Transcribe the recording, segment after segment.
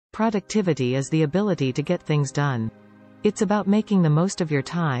Productivity is the ability to get things done. It's about making the most of your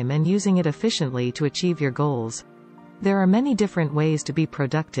time and using it efficiently to achieve your goals. There are many different ways to be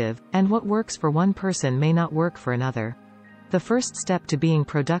productive, and what works for one person may not work for another. The first step to being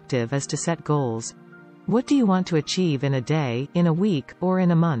productive is to set goals. What do you want to achieve in a day, in a week, or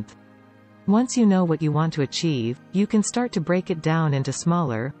in a month? Once you know what you want to achieve, you can start to break it down into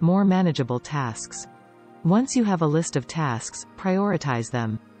smaller, more manageable tasks. Once you have a list of tasks, prioritize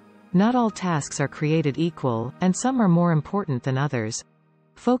them. Not all tasks are created equal, and some are more important than others.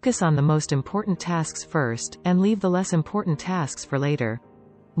 Focus on the most important tasks first, and leave the less important tasks for later.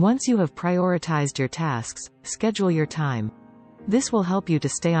 Once you have prioritized your tasks, schedule your time. This will help you to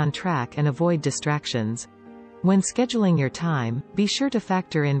stay on track and avoid distractions. When scheduling your time, be sure to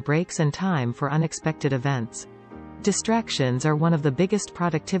factor in breaks and time for unexpected events. Distractions are one of the biggest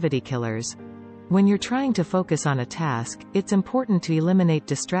productivity killers. When you're trying to focus on a task, it's important to eliminate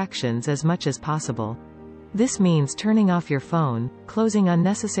distractions as much as possible. This means turning off your phone, closing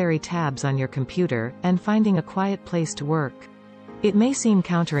unnecessary tabs on your computer, and finding a quiet place to work. It may seem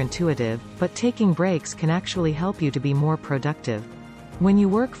counterintuitive, but taking breaks can actually help you to be more productive. When you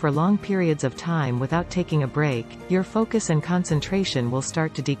work for long periods of time without taking a break, your focus and concentration will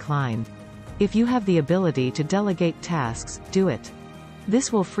start to decline. If you have the ability to delegate tasks, do it.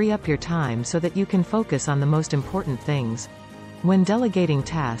 This will free up your time so that you can focus on the most important things. When delegating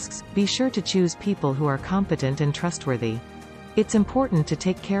tasks, be sure to choose people who are competent and trustworthy. It's important to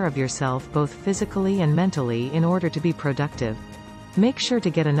take care of yourself both physically and mentally in order to be productive. Make sure to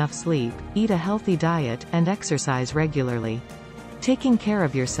get enough sleep, eat a healthy diet, and exercise regularly. Taking care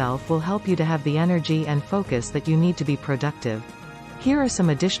of yourself will help you to have the energy and focus that you need to be productive. Here are some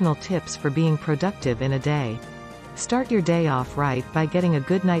additional tips for being productive in a day. Start your day off right by getting a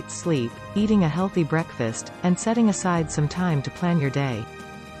good night's sleep, eating a healthy breakfast, and setting aside some time to plan your day.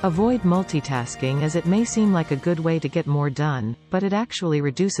 Avoid multitasking as it may seem like a good way to get more done, but it actually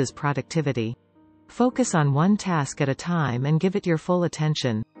reduces productivity. Focus on one task at a time and give it your full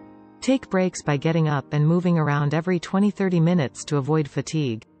attention. Take breaks by getting up and moving around every 20-30 minutes to avoid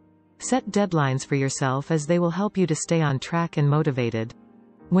fatigue. Set deadlines for yourself as they will help you to stay on track and motivated.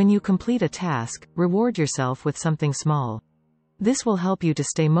 When you complete a task, reward yourself with something small. This will help you to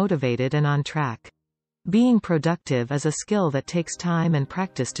stay motivated and on track. Being productive is a skill that takes time and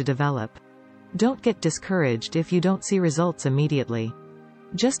practice to develop. Don't get discouraged if you don't see results immediately.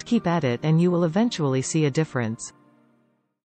 Just keep at it and you will eventually see a difference.